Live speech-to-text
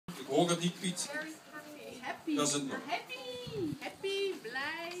Hoor het niet, Piet? Very happy. Doesn't know. Happy,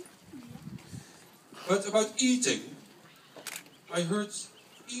 blij. But about eating, I heard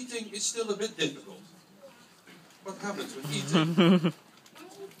eating is still a bit difficult. What happens with eating?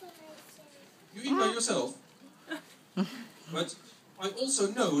 You eat by yourself. But I also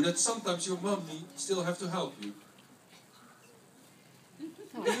know that sometimes your mummy still have to help you.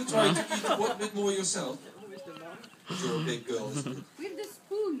 Do you try to eat a bit more yourself? You're a big girl, isn't it? With the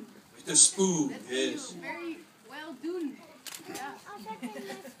spoon. With the spoon, That's yes. very well done. Yeah.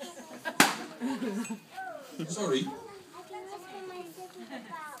 Sorry.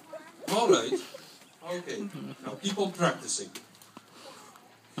 All right. Okay. Now keep on practicing.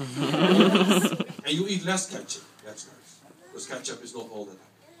 And you eat less ketchup. That's nice. Because ketchup is not all that.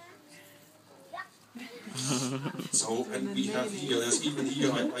 So, and we have here, there's even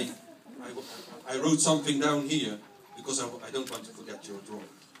here, I wrote something down here because I don't want to forget your drawing.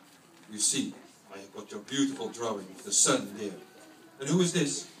 You see, I have got your beautiful drawing of the sun there. And who is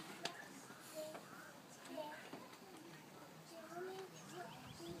this?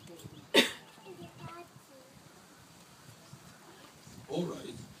 All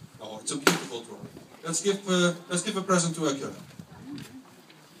right. Oh, it's a beautiful drawing. Let's give a present to Akila.